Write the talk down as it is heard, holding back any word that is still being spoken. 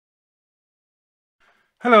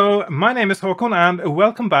Hello, my name is Hakon and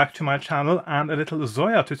welcome back to my channel and a little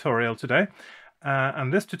Zoia tutorial today.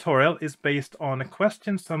 And this tutorial is based on a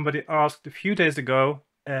question somebody asked a few days ago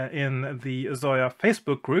in the Zoia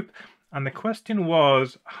Facebook group. And the question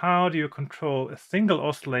was, how do you control a single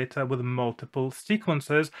oscillator with multiple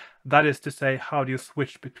sequences? That is to say, how do you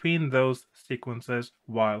switch between those sequences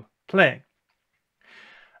while playing?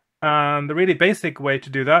 And the really basic way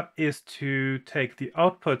to do that is to take the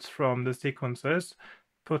outputs from the sequences,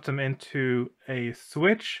 put them into a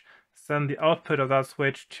switch, send the output of that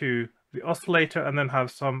switch to the oscillator, and then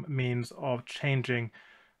have some means of changing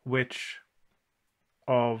which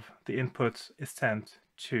of the inputs is sent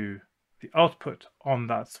to the output on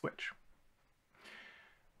that switch.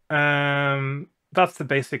 That's the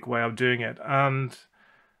basic way of doing it. And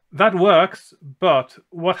that works, but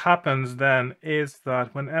what happens then is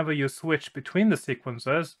that whenever you switch between the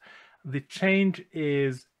sequences, the change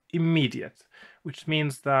is immediate, which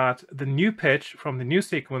means that the new pitch from the new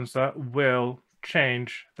sequencer will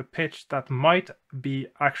change the pitch that might be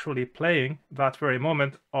actually playing that very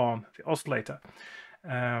moment on the oscillator.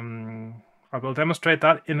 I will demonstrate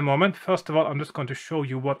that in a moment. First of all, I'm just going to show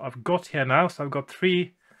you what I've got here now. So I've got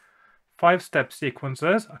 3 5-step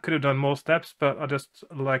sequences. I could have done more steps, but I just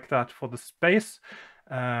like that for the space.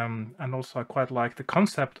 And also I quite like the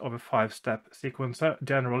concept of a 5-step sequencer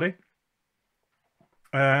generally.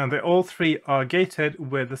 And they all 3 are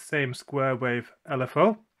gated with the same square wave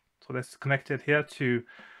LFO. So this is connected here to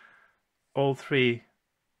all 3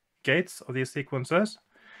 gates of these sequencers.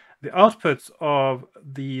 The outputs of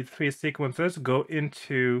the 3 sequences go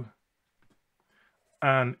into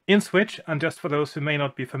an in switch, and just for those who may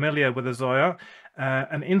not be familiar with the Zoia,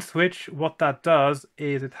 an in switch, what that does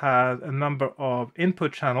is it has a number of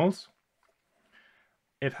input channels,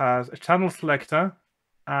 it has a channel selector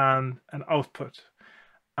and an output,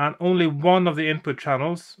 and only one of the input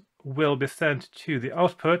channels will be sent to the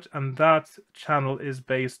output, and that channel is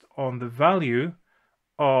based on the value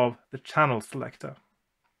of the channel selector.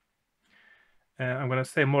 I'm going to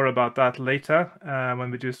say more about that later when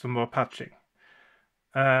we do some more patching.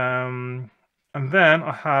 And then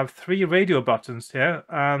I have 3 radio buttons here,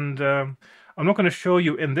 and I'm not going to show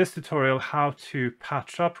you in this tutorial how to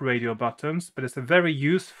patch up radio buttons, but it's a very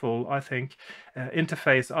useful, I think,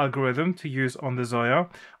 interface algorithm to use on the Zoia.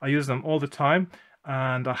 I use them all the time,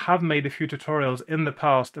 and I have made a few tutorials in the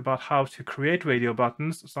past about how to create radio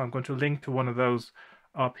buttons, so I'm going to link to one of those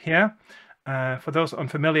up here. For those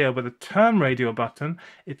unfamiliar with the term radio button,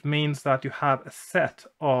 it means that you have a set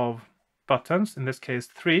of buttons, in this case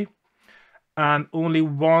 3, and only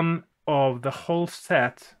one of the whole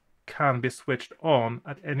set can be switched on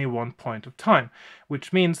at any one point of time,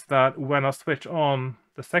 which means that when I switch on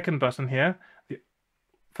the second button here, the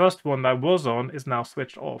first one that was on is now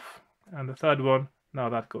switched off, and the third one, now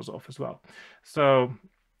that goes off as well. So,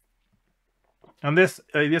 and these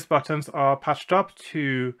buttons are patched up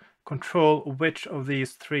to control which of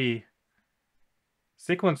these 3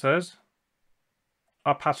 sequences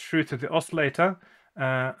are passed through to the oscillator,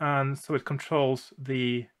 and so it controls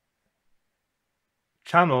the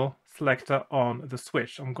channel selector on the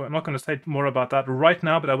switch. I'm not going to say more about that right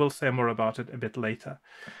now, but I will say more about it a bit later.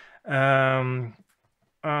 And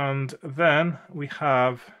then we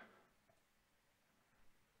have,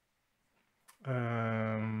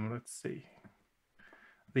 let's see,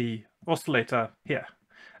 the oscillator here.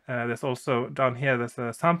 There's also down here, there's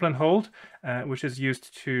a sample and hold, which is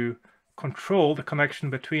used to control the connection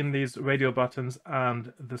between these radio buttons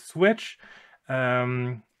and the switch.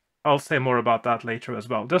 I'll say more about that later as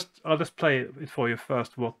well. I'll just play it for you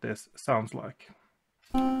first, what this sounds like.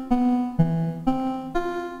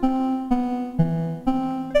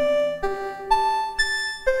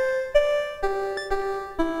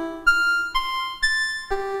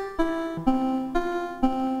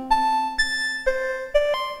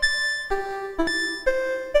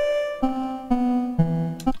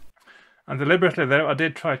 And deliberately there, I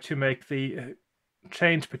did try to make the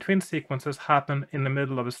change between sequences happen in the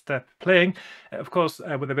middle of a step playing. Of course,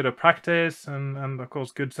 with a bit of practice and of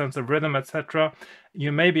course good sense of rhythm, etc.,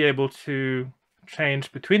 you may be able to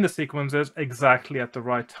change between the sequences exactly at the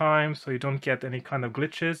right time, so you don't get any kind of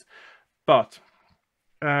glitches. But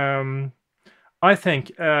I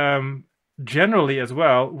think generally as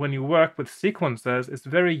well, when you work with sequences, it's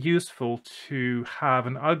very useful to have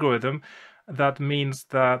an algorithm that means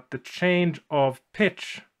that the change of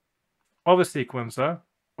pitch of a sequencer,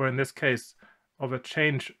 or in this case of a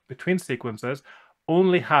change between sequences,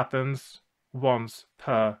 only happens once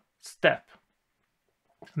per step.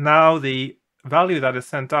 Now the value that is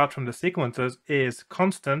sent out from the sequencers is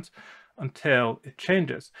constant until it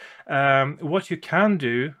changes. What you can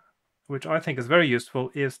do, which I think is very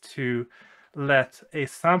useful, is to let a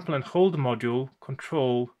sample and hold module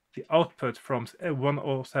control the output from one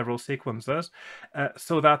or several sequences,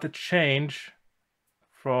 so that the change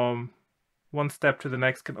from one step to the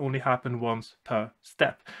next can only happen once per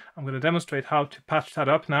step. I'm going to demonstrate how to patch that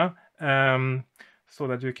up now, so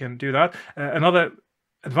that you can do that. Another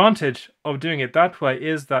advantage of doing it that way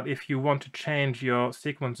is that if you want to change your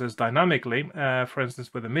sequences dynamically, for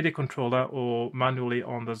instance with a MIDI controller or manually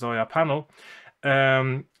on the Zoia panel,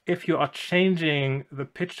 if you are changing the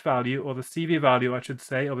pitch value, or the CV value I should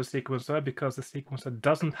say, of a sequencer, because the sequencer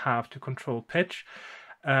doesn't have to control pitch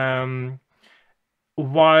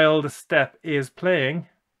while the step is playing,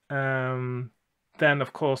 then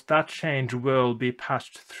of course that change will be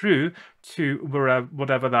patched through to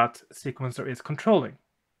whatever that sequencer is controlling.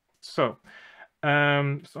 So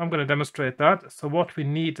I'm going to demonstrate that. So what we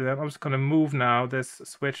need then, I'm just going to move now this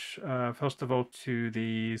switch first of all to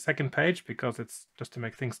the second page, because it's just to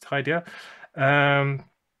make things tidier. And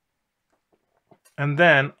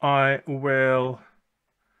then I will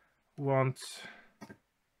want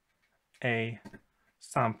a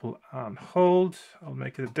sample and hold. I'll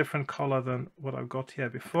make it a different color than what I've got here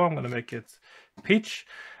before. I'm going to make it peach.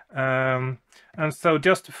 And so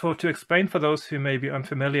just to explain for those who may be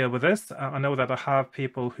unfamiliar with this, I know that I have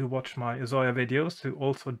people who watch my Zoia videos who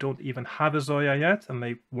also don't even have a Zoia yet, and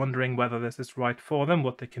they're wondering whether this is right for them,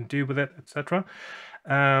 what they can do with it, etc.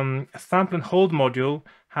 A sample and hold module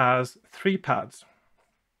has 3 pads,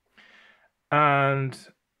 and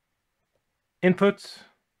input,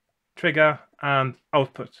 trigger, and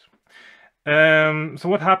output. So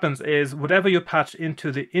what happens is whatever you patch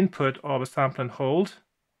into the input of a sample and hold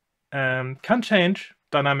can change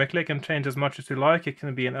dynamically. It can change as much as you like. It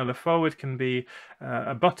can be an LFO, it can be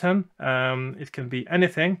a button, it can be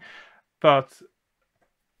anything. But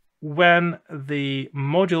when the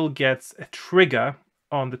module gets a trigger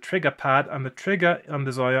on the trigger pad, and the trigger on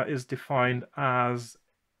the Zoia is defined as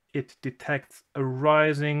it detects a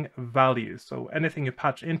rising value. So anything you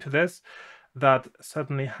patch into this that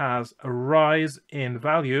suddenly has a rise in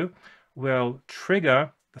value will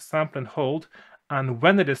trigger the sample and hold. And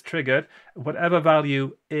when it is triggered, whatever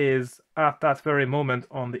value is at that very moment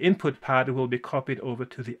on the input pad will be copied over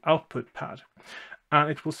to the output pad.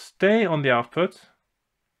 And it will stay on the output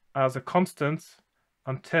as a constant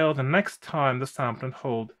until the next time the sample and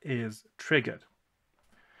hold is triggered.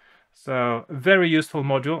 So very useful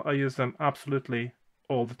module. I use them absolutely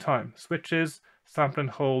all the time. Switches, sample and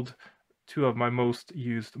hold, 2 of my most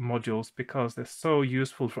used modules, because they're so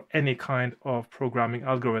useful for any kind of programming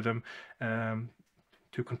algorithm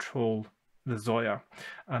to control the Zoia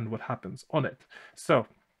and what happens on it. So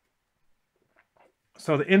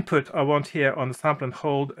the input I want here on the sample and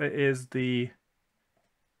hold is the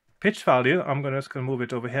pitch value. I'm just going to move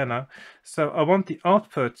it over here now. So I want the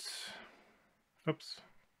output. Oops,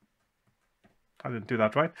 I didn't do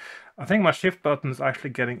that right. I think my shift button is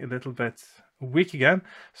actually getting a little bit weak again.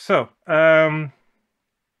 So I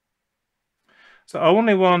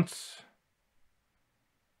only want.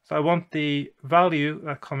 So I want the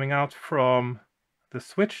value coming out from the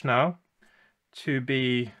switch now to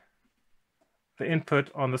be the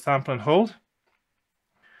input on the sample and hold.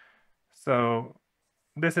 So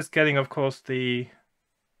this is getting, of course, the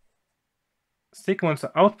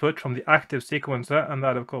sequencer output from the active sequencer, and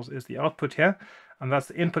that, of course, is the output here. And that's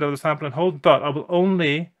the input of the sample and hold, but I will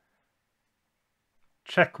only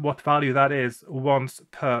check what value that is once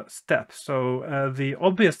per step. So the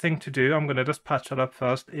obvious thing to do, I'm going to just patch that up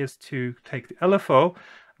first, is to take the LFO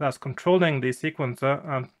that's controlling the sequencer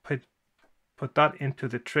and put that into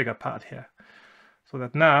the trigger pad here. So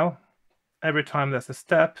that now, every time there's a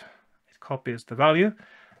step, it copies the value.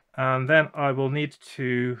 And then I will need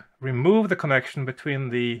to remove the connection between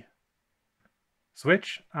the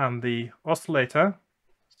switch and the oscillator.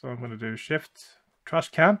 So I'm going to do Shift trash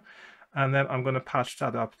can. And then I'm going to patch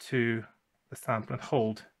that up to the sample and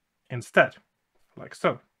hold instead, like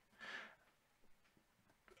so.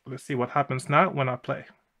 Let's see what happens now when I play.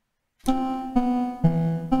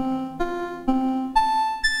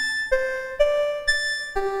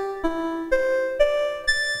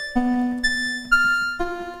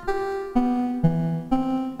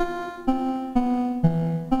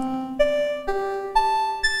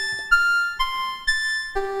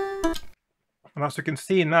 And as you can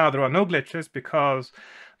see now, there are no glitches, because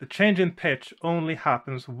the change in pitch only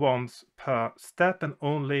happens once per step,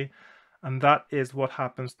 and that is what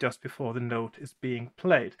happens just before the note is being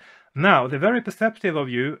played. Now, the very perceptive of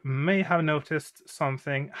you may have noticed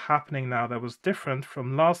something happening now that was different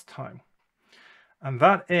from last time. And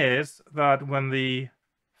that is that when the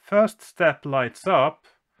first step lights up,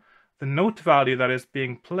 the note value that is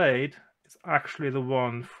being played is actually the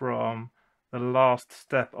one from the last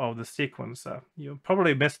step of the sequencer. You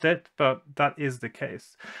probably missed it, but that is the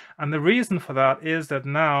case. And the reason for that is that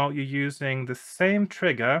now you're using the same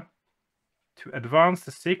trigger to advance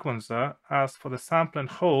the sequencer as for the sample and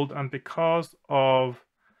hold, and because of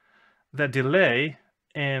the delay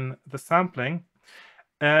in the sampling,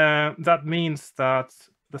 that means that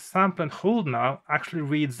the sample and hold now actually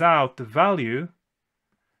reads out the value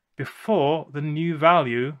before the new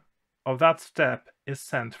value of that step is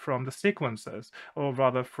sent from the sequencers, or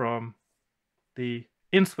rather from the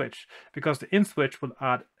in switch, because the in switch will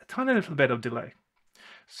add a tiny little bit of delay.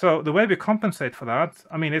 So the way we compensate for that,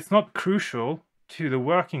 I mean, it's not crucial to the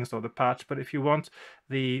workings of the patch, but if you want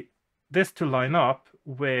this to line up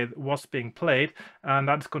with what's being played, and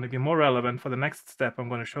that's going to be more relevant for the next step I'm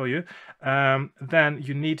going to show you, then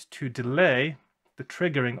you need to delay the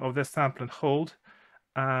triggering of this sample and hold.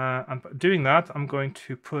 And doing that, I'm going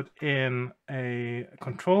to put in a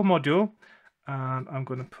control module, and I'm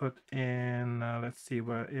going to put in, let's see,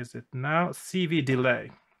 where is it now? CV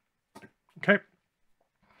delay. Okay.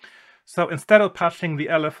 So instead of patching the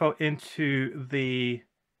LFO into the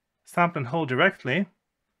sample and hold directly,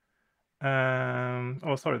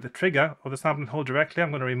 the trigger of the sample and hold directly,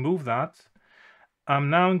 I'm going to remove that. I'm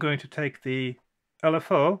now going to take the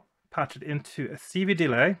LFO, patch it into a CV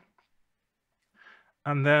delay,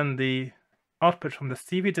 and then the output from the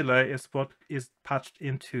CV delay is what is patched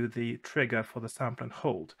into the trigger for the sample and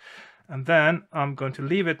hold. And then I'm going to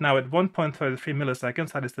leave it now at 1.33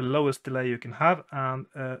 milliseconds. That is the lowest delay you can have, and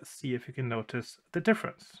see if you can notice the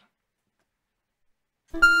difference.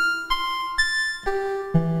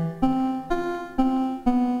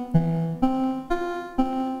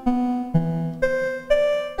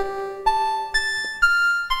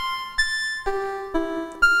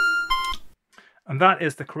 And that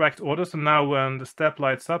is the correct order. So now when the step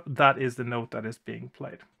lights up, that is the note that is being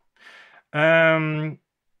played.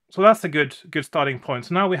 So that's a good starting point.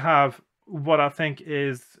 So now we have what I think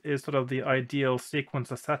is sort of the ideal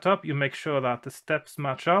sequencer setup. You make sure that the steps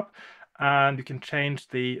match up, and you can change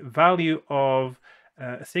the value of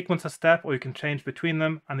a sequencer step, or you can change between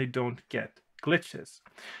them, and you don't get glitches.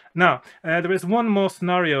 Now, there is one more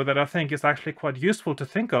scenario that I think is actually quite useful to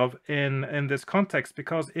think of in this context,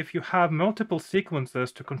 because if you have multiple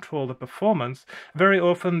sequencers to control the performance, very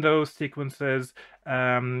often those sequences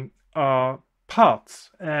are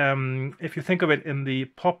parts. If you think of it in the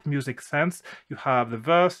pop music sense, you have the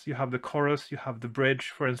verse, you have the chorus, you have the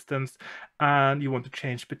bridge, for instance, and you want to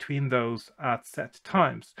change between those at set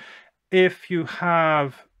times. If you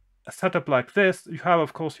have a setup like this, you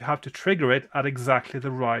have to trigger it at exactly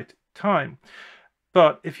the right time.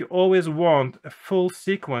 But if you always want a full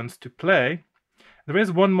sequence to play, there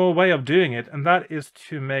is one more way of doing it, and that is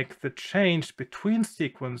to make the change between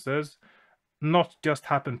sequences not just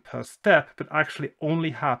happen per step, but actually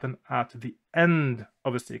only happen at the end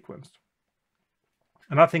of a sequence.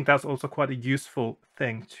 And I think that's also quite a useful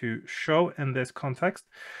thing to show in this context.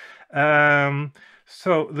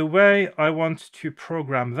 So the way I want to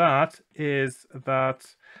program that is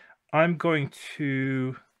that I'm going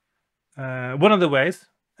to, one of the ways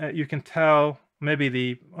you can tell,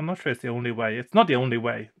 I'm not sure it's the only way. It's not the only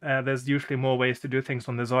way. There's usually more ways to do things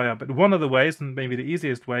on the Zoia, but one of the ways, and maybe the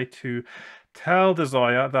easiest way to tell the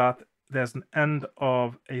Zoia that there's an end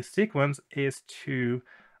of a sequence, is to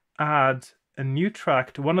add a new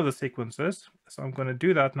track to one of the sequences. So I'm going to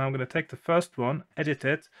do that now. I'm going to take the first one, edit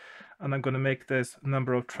it, and I'm going to make this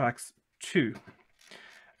number of tracks 2.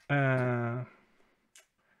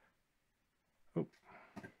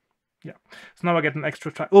 Yeah, so now I get an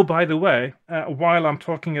extra track. Oh, by the way, while I'm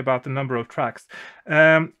talking about the number of tracks,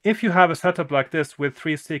 if you have a setup like this with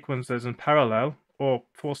 3 sequences in parallel, or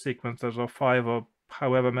 4 sequences, or 5, or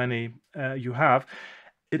however many you have,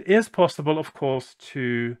 it is possible, of course,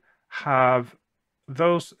 to have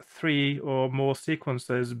those 3 or more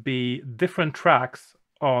sequences be different tracks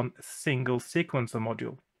on a single sequencer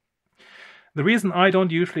module. The reason I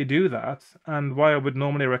don't usually do that, and why I would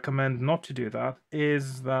normally recommend not to do that,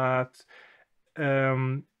 is that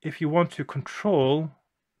if you want to control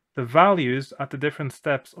the values at the different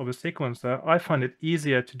steps of a sequencer, I find it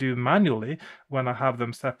easier to do manually when I have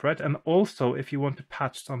them separate. And also, if you want to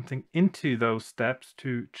patch something into those steps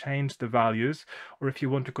to change the values, or if you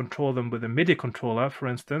want to control them with a MIDI controller, for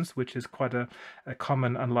instance, which is quite a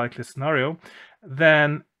common and likely scenario,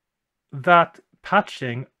 then that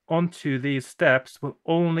patching onto these steps will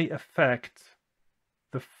only affect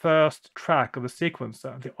the first track of the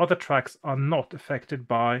sequencer. The other tracks are not affected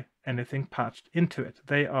by anything patched into it.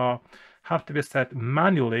 They have to be set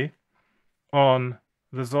manually on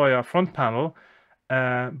the Zoia front panel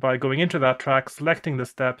by going into that track, selecting the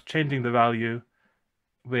step, changing the value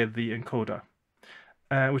with the encoder.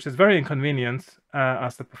 Which is very inconvenient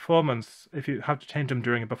as the performance, if you have to change them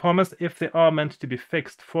during a performance. If they are meant to be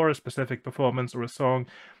fixed for a specific performance or a song,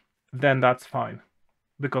 then that's fine,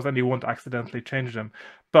 because then you won't accidentally change them.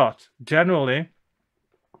 But generally,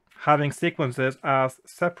 having sequences as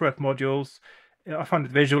separate modules, I find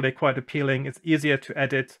it visually quite appealing. It's easier to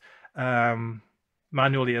edit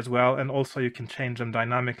manually as well, and also you can change them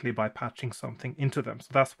dynamically by patching something into them. So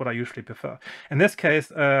that's what I usually prefer. In this case,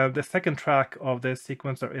 the second track of this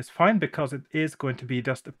sequencer is fine because it is going to be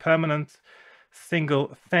just a permanent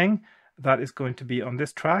single thing that is going to be on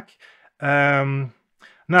this track.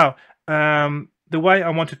 Now, the way I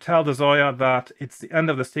want to tell the Zoia that it's the end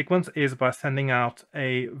of the sequence is by sending out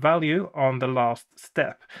a value on the last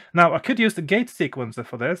step. Now, I could use the gate sequencer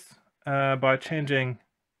for this by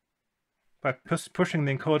pushing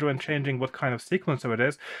the encoder and changing what kind of sequencer it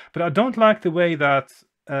is. But I don't like the way that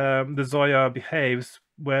the Zoia behaves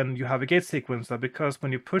when you have a gate sequencer, because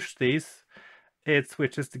when you push these, it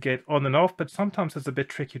switches the gate on and off, but sometimes it's a bit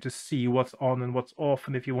tricky to see what's on and what's off,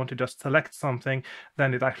 and if you want to just select something,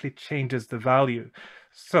 then it actually changes the value.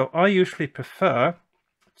 So I usually prefer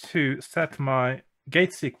to set my gate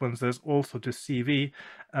sequencers also to CV,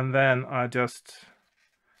 and then I just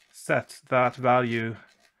set that value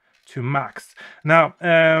to max. Now,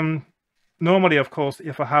 normally, of course,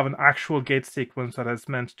 if I have an actual gate sequence that is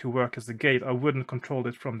meant to work as a gate, I wouldn't control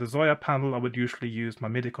it from the Zoia panel. I would usually use my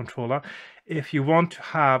MIDI controller. If you want to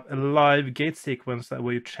have a live gate sequence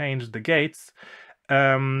where you change the gates,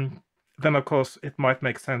 then of course it might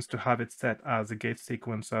make sense to have it set as a gate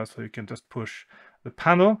sequencer, so you can just push the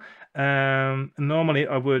panel. Normally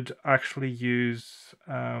I would actually use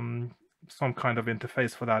some kind of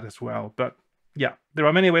interface for that as well, but yeah, there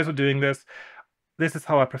are many ways of doing this. This is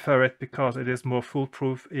how I prefer it because it is more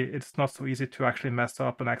foolproof. It's not so easy to actually mess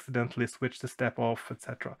up and accidentally switch the step off,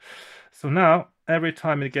 etc. So now, every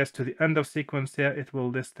time it gets to the end of sequence here,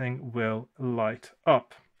 this thing will light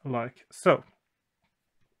up like so.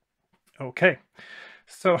 Okay,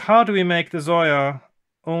 so how do we make the Zoia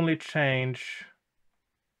only change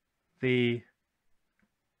the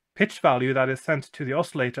pitch value that is sent to the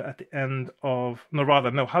oscillator at the end of,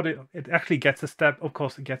 how do it actually gets a step? Of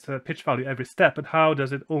course, it gets a pitch value every step, but how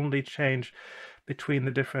does it only change between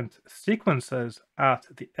the different sequences at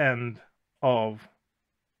the end of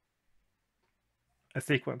a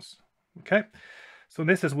sequence? Okay, so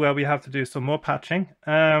this is where we have to do some more patching.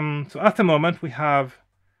 So at the moment, we have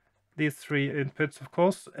these three inputs, of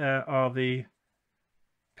course, are the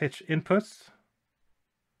pitch inputs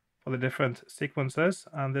for the different sequences,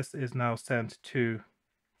 and this is now sent to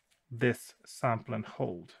this sample and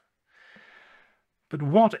hold. But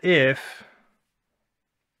what if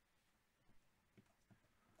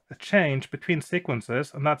a change between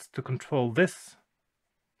sequences, and that's to control this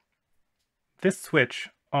switch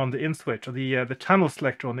on the in switch, or the channel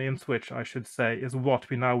selector on the in switch, I should say, is what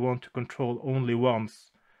we now want to control only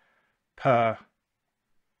once per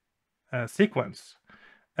sequence.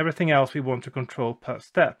 Everything else we want to control per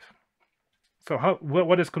step. So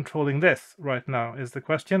what is controlling this right now is the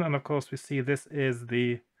question. And of course we see this is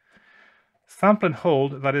the sample and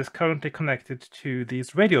hold that is currently connected to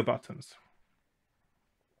these radio buttons.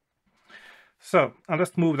 So I'll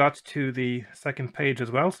just move that to the second page as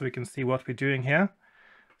well so we can see what we're doing here.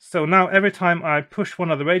 So now every time I push one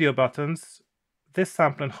of the radio buttons, this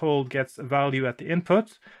sample and hold gets a value at the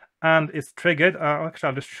input, and it's triggered. Actually,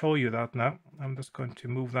 I'll just show you that now. I'm just going to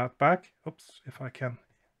move that back. Oops, if I can,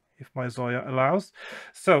 if my Zoia allows.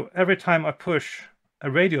 So every time I push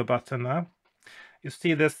a radio button now, you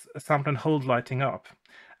see this sample and hold lighting up.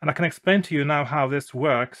 And I can explain to you now how this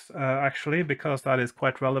works, actually, because that is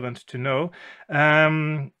quite relevant to know.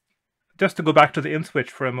 Just to go back to the in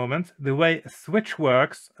switch for a moment, the way a switch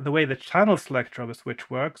works, the way the channel selector of a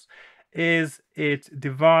switch works, is it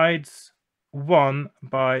divides 1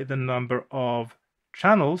 by the number of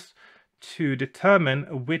channels to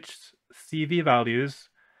determine which CV values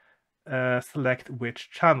select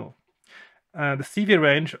which channel. The CV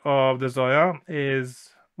range of the Zoia is,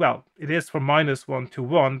 well, it is from -1 to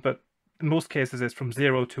 1, but in most cases it's from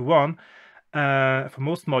 0 to 1 for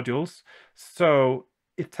most modules. So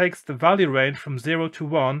it takes the value range from 0 to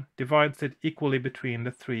 1, divides it equally between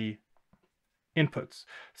the three inputs.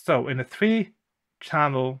 So in a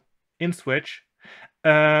 3-channel in switch,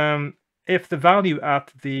 if the value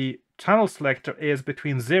at the channel selector is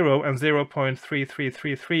between 0 and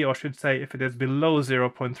 0.3333, or I should say if it is below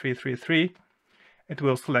 0.333, it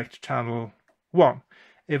will select channel 1.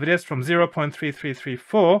 If it is from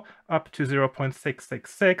 0.3334 up to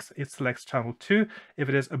 0.666, it selects channel 2. If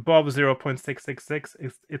it is above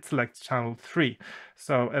 0.666, it selects channel 3.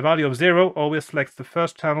 So a value of 0 always selects the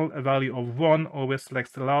first channel, a value of 1 always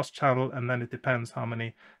selects the last channel, and then it depends how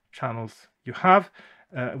many channels you have,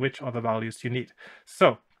 which are the values you need.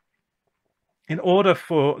 So in order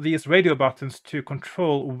for these radio buttons to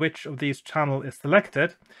control which of these channels is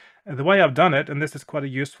selected, the way I've done it, and this is quite a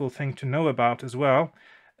useful thing to know about as well,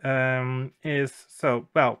 is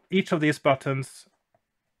each of these buttons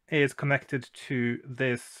is connected to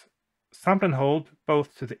this sample and hold,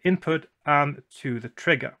 both to the input and to the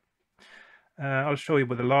trigger. I'll show you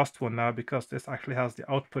with the last one now, because this actually has the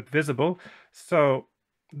output visible. So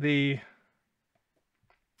the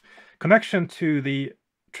connection to the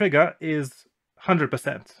trigger is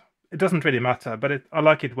 100%. It doesn't really matter, but I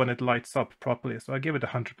like it when it lights up properly, so I give it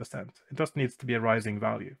 100%. It just needs to be a rising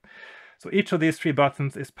value. So each of these 3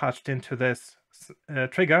 buttons is patched into this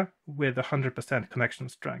trigger with 100% connection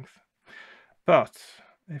strength. But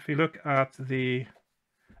if you look at the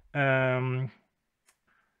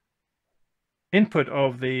input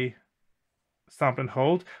of the sample and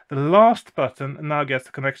hold, the last button now gets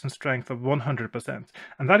a connection strength of 100%,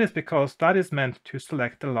 and that is because that is meant to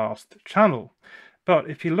select the last channel. But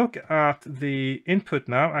if you look at the input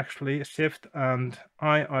now, actually Shift and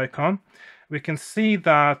I icon, we can see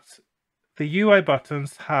that the UI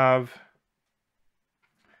buttons have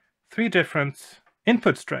 3 different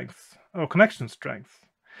input strengths or connection strengths.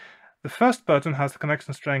 The first button has a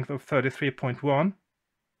connection strength of 33.1,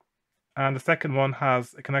 and the second one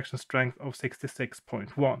has a connection strength of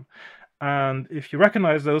 66.1. And if you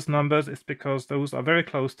recognize those numbers, it's because those are very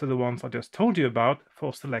close to the ones I just told you about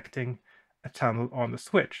for selecting a channel on the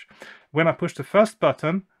switch. When I push the first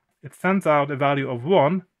button, it sends out a value of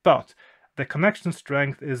 1, but the connection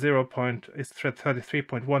strength is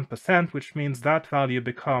 33.1%, which means that value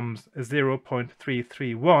becomes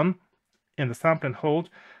 0.331 in the sample and hold,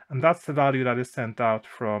 and that's the value that is sent out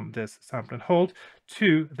from this sample and hold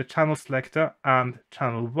to the channel selector, and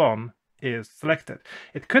channel 1 is selected.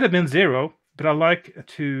 It could have been 0, but I like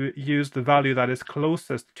to use the value that is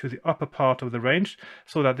closest to the upper part of the range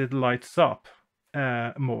so that it lights up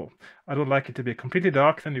more. I don't like it to be completely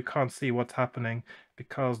dark, then you can't see what's happening,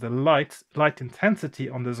 because the light intensity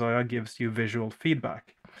on the Zoia gives you visual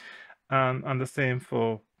feedback. And the same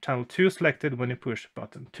for channel 2 selected when you push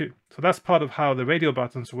button 2. So that's part of how the radio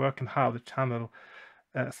buttons work and how the channel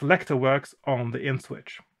selector works on the in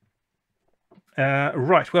switch.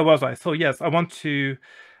 Right, where was I? So yes, I want to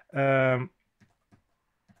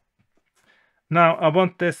now I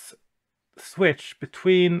want this switch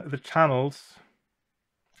between the channels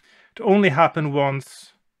to only happen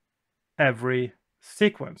once every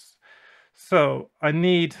sequence. So I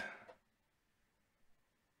need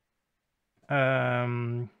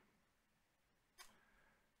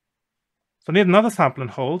another sample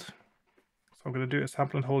and hold. So I'm going to do a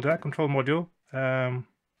sample and hold there, control module,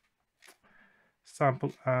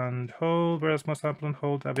 sample and hold. Where's my sample and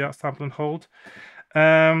hold? There we are, sample and hold.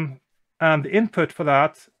 And the input for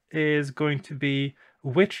that is going to be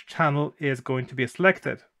which channel is going to be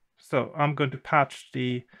selected. So I'm going to patch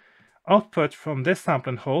the output from this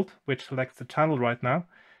sample and hold, which selects the channel right now,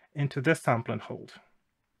 into this sample and hold.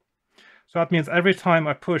 So that means every time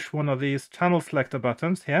I push one of these channel selector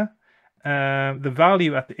buttons here, the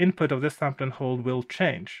value at the input of this sample and hold will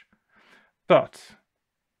change, but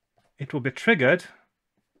it will be triggered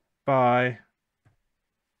by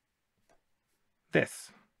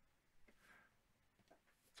this.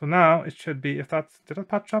 So now it should be, if that's, did that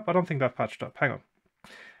patch up? I don't think that patched up, hang on.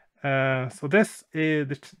 So this is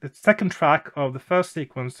the second track of the first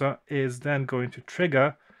sequencer is then going to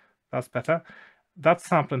trigger, that's better, that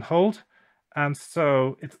sample and hold. And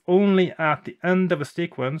so it's only at the end of a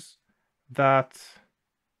sequence that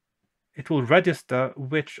it will register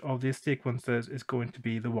which of these sequences is going to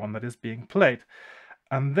be the one that is being played.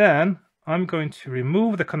 And then I'm going to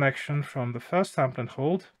remove the connection from the first sample and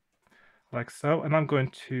hold, like so, and I'm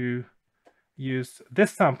going to use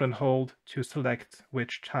this sample and hold to select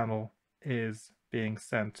which channel is being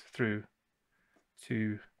sent through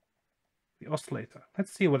to the oscillator.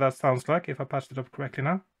 Let's see what that sounds like if I patched it up correctly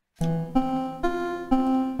now.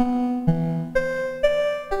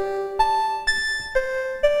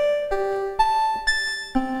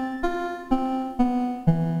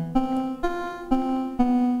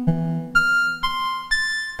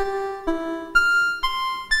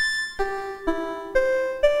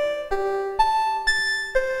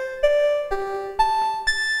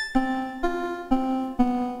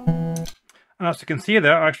 as you can see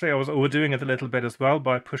there, actually I was overdoing it a little bit as well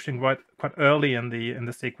by pushing quite early in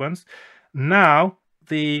the sequence. Now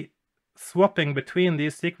the swapping between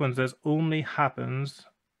these sequences only happens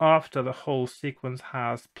after the whole sequence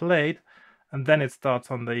has played, and then it starts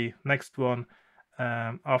on the next one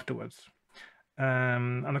afterwards.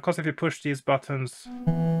 And of course, if you push these buttons,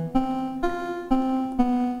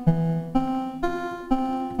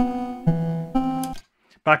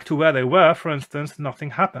 back to where they were, for instance,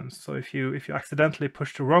 nothing happens. So if you accidentally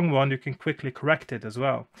push the wrong one, you can quickly correct it as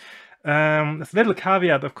well. There's a little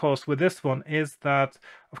caveat, of course, with this one is that,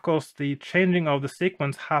 of course, the changing of the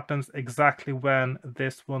sequence happens exactly when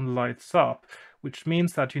this one lights up, which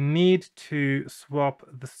means that you need to swap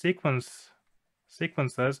the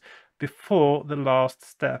sequences before the last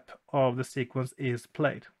step of the sequence is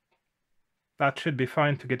played. That should be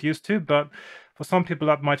fine to get used to, but for some people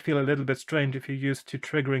that might feel a little bit strange if you're used to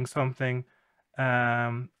triggering something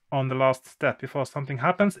on the last step before something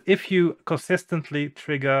happens. If you consistently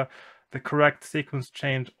trigger the correct sequence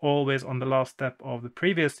change always on the last step of the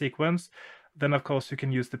previous sequence, then of course you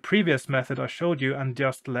can use the previous method I showed you and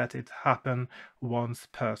just let it happen once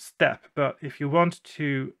per step. But if you want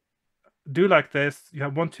to do like this, you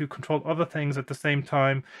want to control other things at the same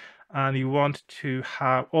time, and you want to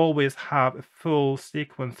always have a full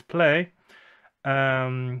sequence play,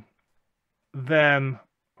 then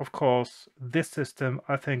of course this system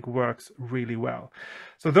I think works really well.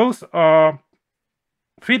 So those are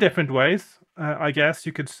 3 different ways, I guess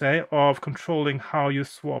you could say, of controlling how you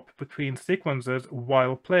swap between sequences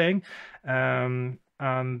while playing.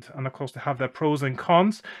 And of course they have their pros and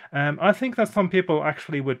cons. I think that some people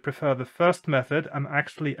actually would prefer the first method and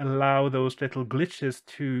actually allow those little glitches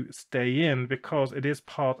to stay in, because it is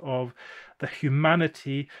part of the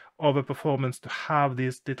humanity of a performance to have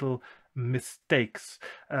these little mistakes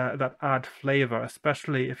that add flavor,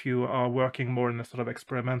 especially if you are working more in a sort of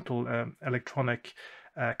experimental electronic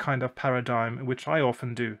kind of paradigm, which I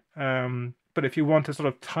often do. But if you want a sort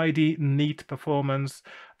of tidy, neat performance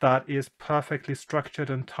that is perfectly structured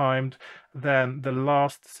and timed, then the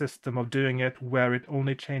last system of doing it, where it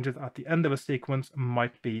only changes at the end of a sequence,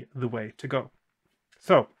 might be the way to go.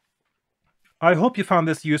 So I hope you found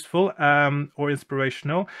this useful or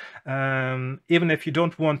inspirational. Even if you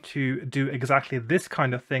don't want to do exactly this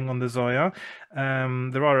kind of thing on the Zoia,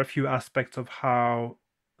 there are a few aspects of how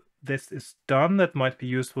this is done that might be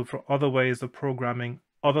useful for other ways of programming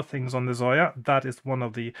other things on the Zoia. That is one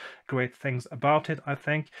of the great things about it, I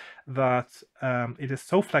think, that it is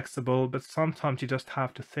so flexible, but sometimes you just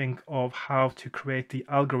have to think of how to create the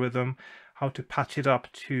algorithm, how to patch it up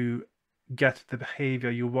to get the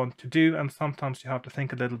behavior you want to do, and sometimes you have to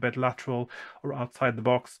think a little bit lateral or outside the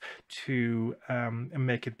box to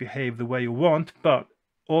make it behave the way you want. But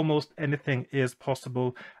almost anything is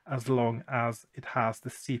possible as long as it has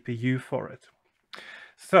the CPU for it.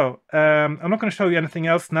 So I'm not going to show you anything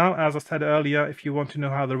else now. As I said earlier, if you want to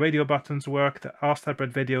know how the radio buttons work, there are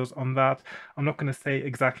separate videos on that. I'm not going to say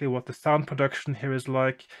exactly what the sound production here is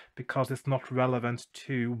like, because it's not relevant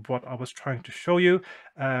to what I was trying to show you.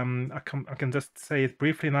 I can just say it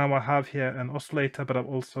briefly now. I have here an oscillator, but I've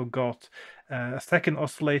also got a second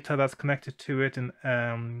oscillator that's connected to it, and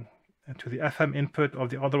to the FM input of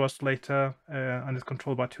the other oscillator, and it's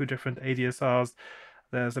controlled by 2 different ADSRs.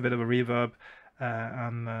 There's a bit of a reverb,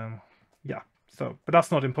 yeah, so, but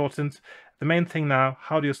that's not important. The main thing now,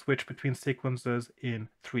 how do you switch between sequences in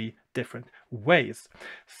 3 different ways?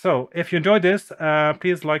 So if you enjoyed this,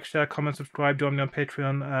 please like, share, comment, subscribe, join me on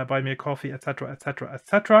Patreon, buy me a coffee, etc, etc,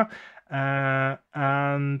 etc,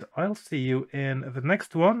 and I'll see you in the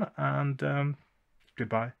next one, and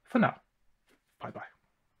goodbye for now. Bye bye.